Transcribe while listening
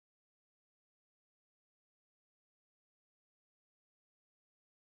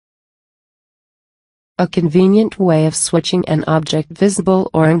A convenient way of switching an object visible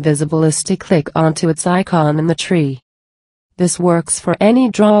or invisible is to click onto its icon in the tree. This works for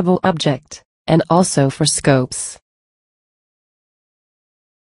any drawable object, and also for scopes.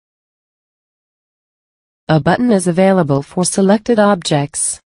 A button is available for selected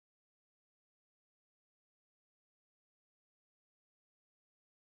objects.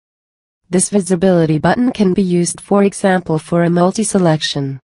 This visibility button can be used, for example, for a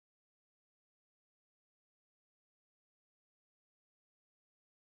multi-selection.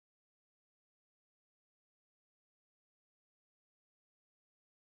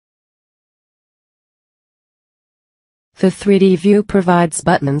 The 3D view provides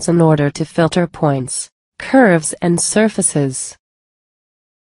buttons in order to filter points, curves and surfaces.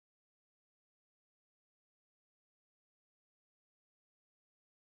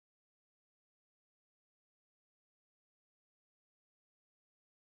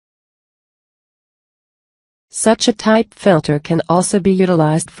 Such a type filter can also be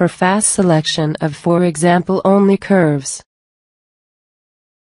utilized for fast selection of, for example, only curves.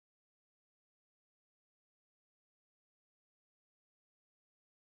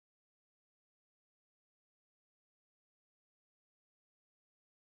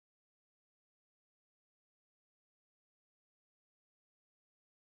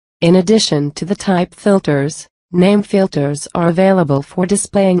 In addition to the type filters, name filters are available for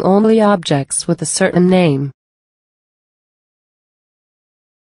displaying only objects with a certain name.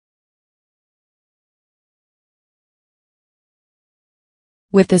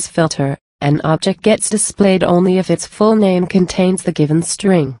 With this filter, an object gets displayed only if its full name contains the given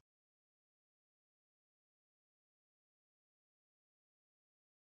string.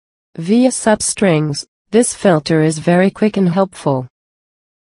 Via substrings, this filter is very quick and helpful.